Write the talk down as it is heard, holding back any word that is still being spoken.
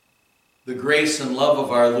The grace and love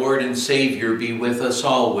of our Lord and Savior be with us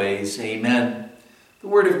always. Amen. The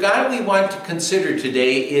Word of God we want to consider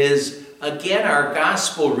today is, again, our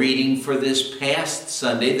gospel reading for this past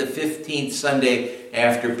Sunday, the 15th Sunday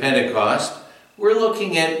after Pentecost. We're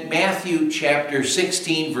looking at Matthew chapter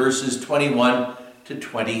 16, verses 21 to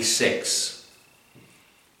 26.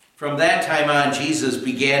 From that time on, Jesus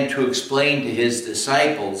began to explain to his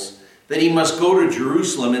disciples that he must go to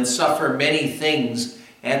Jerusalem and suffer many things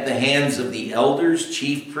at the hands of the elders,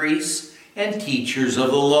 chief priests, and teachers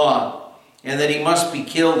of the law, and that he must be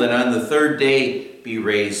killed and on the third day be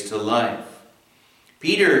raised to life.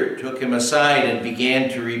 Peter took him aside and began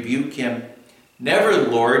to rebuke him. "Never,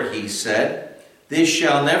 Lord," he said, "this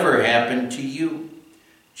shall never happen to you."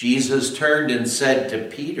 Jesus turned and said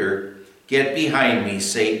to Peter, "Get behind me,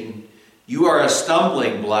 Satan. You are a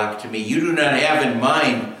stumbling block to me. You do not have in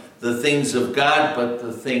mind the things of God, but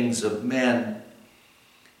the things of men."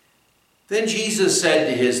 Then Jesus said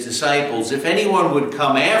to his disciples, "If anyone would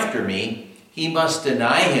come after me, he must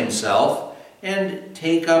deny himself and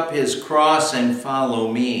take up his cross and follow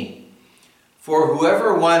me. For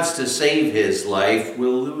whoever wants to save his life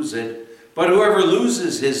will lose it, but whoever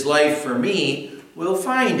loses his life for me will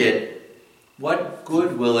find it. What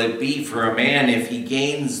good will it be for a man if he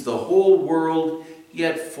gains the whole world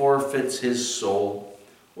yet forfeits his soul?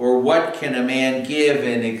 Or what can a man give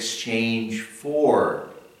in exchange for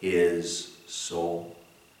his soul?"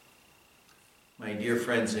 My dear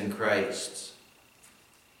friends in Christ,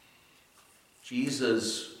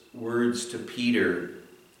 Jesus' words to Peter,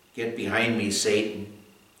 "Get behind me, Satan.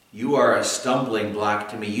 You are a stumbling block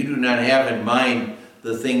to me. You do not have in mind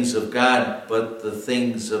the things of God, but the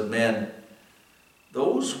things of men."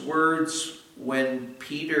 Those words, when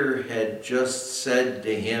Peter had just said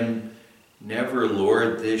to him, "Never,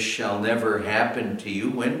 Lord, this shall never happen to you,"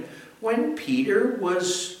 when Peter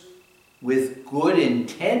was with good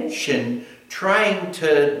intention trying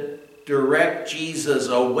to direct Jesus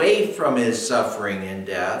away from his suffering and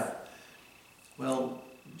death, well,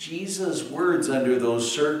 Jesus' words under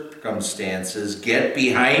those circumstances, "Get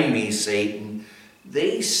behind me, Satan,"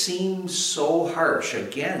 they seem so harsh.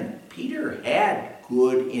 Again, Peter had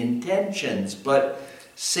good intentions, but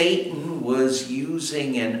Satan was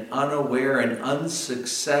using an unaware and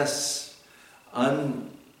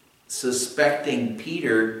unsuspecting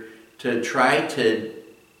Peter to try to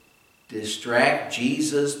distract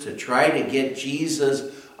Jesus, to try to get Jesus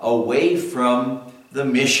away from the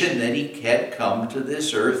mission that he had come to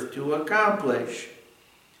this earth to accomplish.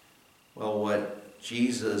 Well, what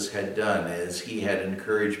Jesus had done is he had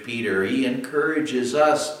encouraged Peter. He encourages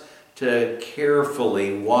us to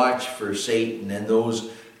carefully watch for Satan and those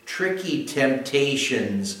tricky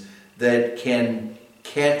temptations that can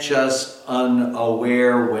catch us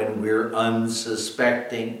unaware when we're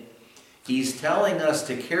unsuspecting. He's telling us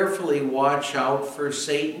to carefully watch out for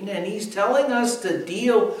Satan, and he's telling us to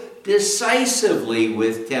deal decisively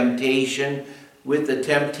with temptation, with the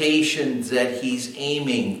temptations that he's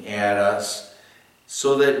aiming at us,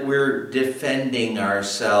 so that we're defending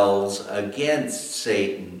ourselves against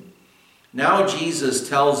Satan. Now Jesus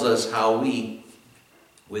tells us how we,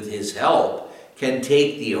 with his help, can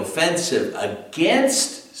take the offensive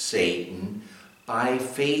against Satan by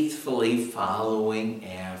faithfully following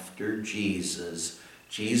after Jesus.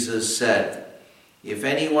 Jesus said, "If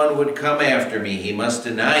anyone would come after me, he must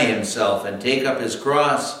deny himself and take up his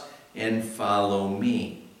cross and follow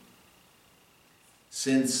me."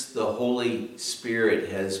 Since the Holy Spirit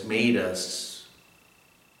has made us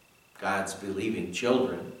God's believing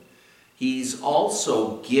children, he's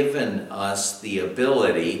also given us the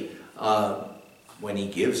ability, when he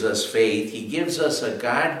gives us faith, he gives us a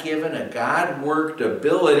God-given, a God-worked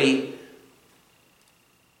ability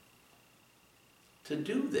to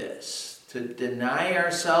do this, to deny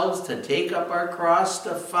ourselves, to take up our cross,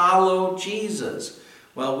 to follow Jesus.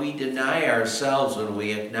 Well, we deny ourselves when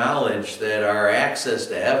we acknowledge that our access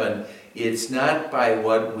to heaven, it's not by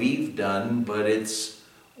what we've done, but it's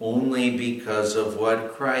only because of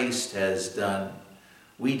what Christ has done.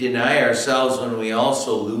 We deny ourselves when we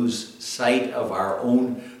also lose sight of our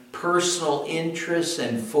own personal interests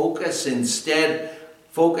and focus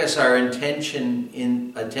our attention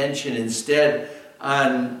instead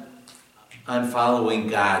on following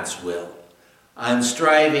God's will, on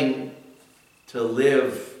striving to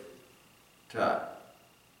live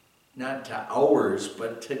not to ours,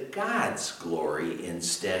 but to God's glory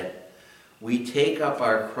instead. We take up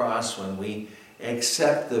our cross when we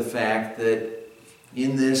accept the fact that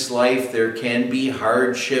in this life there can be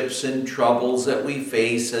hardships and troubles that we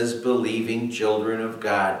face as believing children of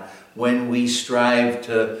God. when we strive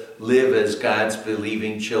to live as God's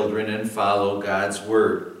believing children and follow God's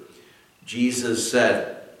word. Jesus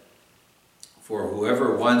said, "For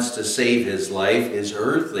whoever wants to save his life, his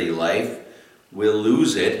earthly life, will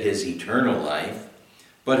lose it, his eternal life.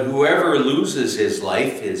 But whoever loses his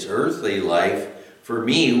life, his earthly life, for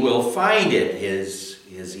me will find it, his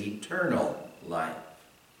eternal life."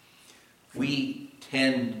 We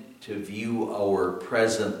tend to view our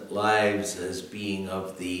present lives as being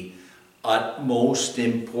of the utmost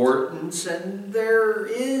importance, and there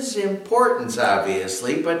is importance,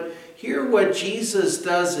 obviously, but here what Jesus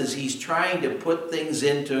does is he's trying to put things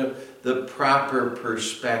into the proper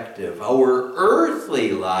perspective. Our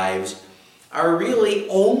earthly lives are really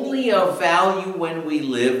only of value when we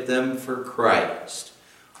live them for Christ,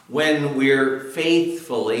 when we're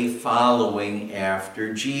faithfully following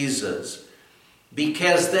after Jesus.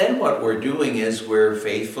 Because then what we're doing is we're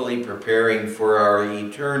faithfully preparing for our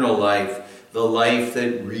eternal life, the life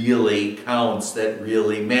that really counts, that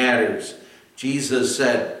really matters. Jesus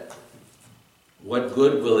said, "What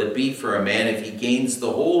good will it be for a man if he gains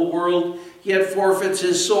the whole world, yet forfeits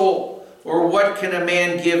his soul? Or what can a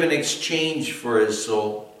man give in exchange for his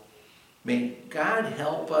soul?" May God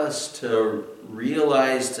help us to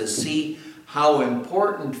realize, to see how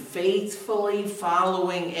important faithfully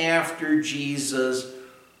following after Jesus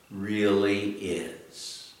really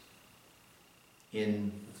is.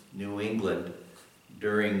 In New England,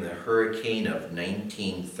 during the hurricane of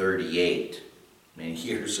 1938, many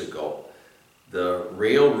years ago, the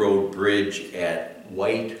railroad bridge at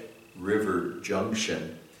White River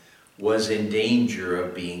Junction was in danger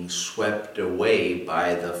of being swept away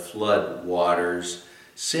by the flood waters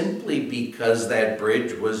simply because that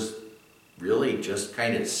bridge was really just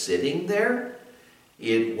kind of sitting there.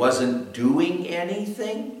 It wasn't doing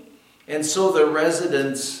anything. And so the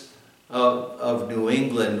residents of New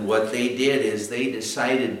England, what they did is they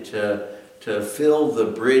decided to fill the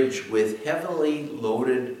bridge with heavily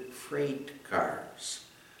loaded freight cars,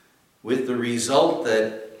 with the result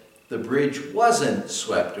that the bridge wasn't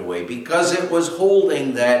swept away because it was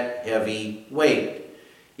holding that heavy weight.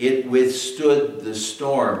 It withstood the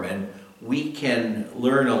storm, and we can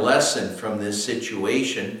learn a lesson from this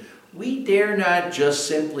situation. We dare not just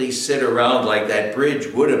simply sit around like that bridge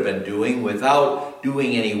would have been doing without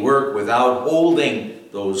doing any work, without holding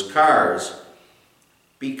those cars.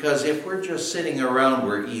 Because if we're just sitting around,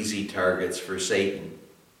 we're easy targets for Satan.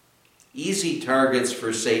 Easy targets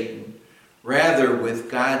for Satan. Rather, with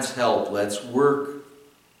God's help, let's work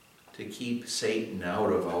to keep Satan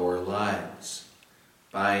out of our lives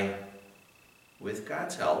by, with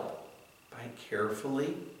God's help, by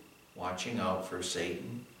carefully watching out for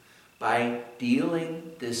Satan, by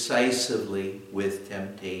dealing decisively with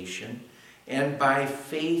temptation, and by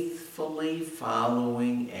faithfully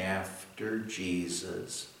following after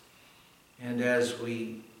Jesus. And as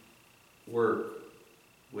we work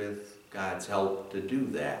with God's help to do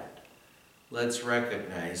that, let's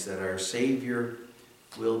recognize that our Savior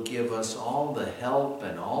will give us all the help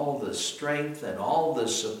and all the strength and all the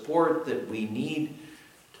support that we need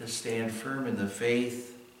to stand firm in the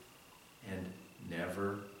faith and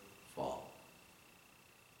never fall.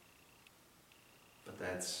 But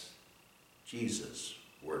that's Jesus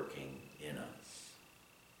working in us.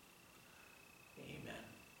 Amen.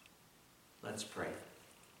 Let's pray.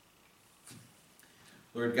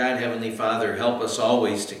 Lord God, Heavenly Father, help us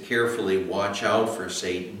always to carefully watch out for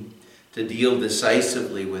Satan, to deal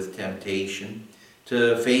decisively with temptation,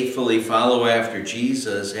 to faithfully follow after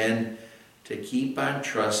Jesus, and to keep on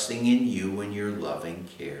trusting in you and your loving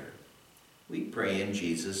care. We pray in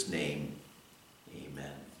Jesus' name.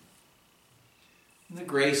 Amen. In the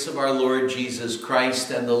grace of our Lord Jesus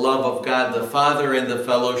Christ and the love of God the Father and the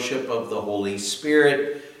fellowship of the Holy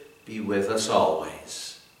Spirit be with us always.